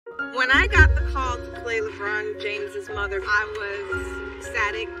When I got the call to play LeBron James's mother, I was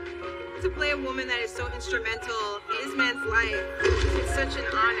ecstatic. To play a woman that is so instrumental in this man's life, it's such an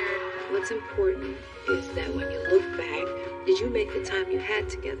honor. What's important is that when you look back, did you make the time you had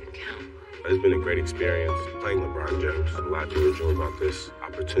together count? It's been a great experience playing LeBron James. A lot to enjoy about this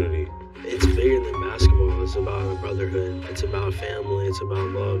opportunity. It's bigger than basketball. It's about a brotherhood. It's about family. It's about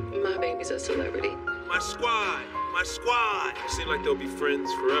love. My baby's a celebrity. My squad. It seems like they'll be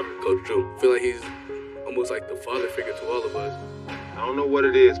friends forever. Coach Dru, I feel like he's almost like the father figure to all of us. I don't know what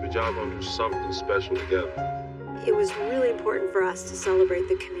it is, but y'all gonna do something special together. It was really important for us to celebrate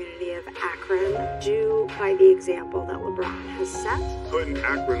the community of Akron, due by the example that LeBron has set. Putting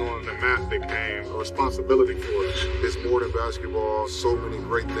Akron on the map became a responsibility for us. It's more than basketball. So many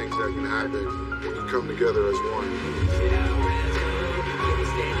great things that can happen when you come together as one.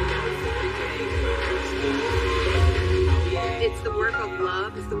 It's the work of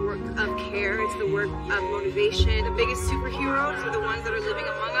love, it's the work of care, it's the work of motivation. The biggest superheroes are the ones that are living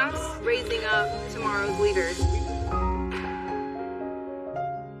among us, raising up tomorrow's leaders.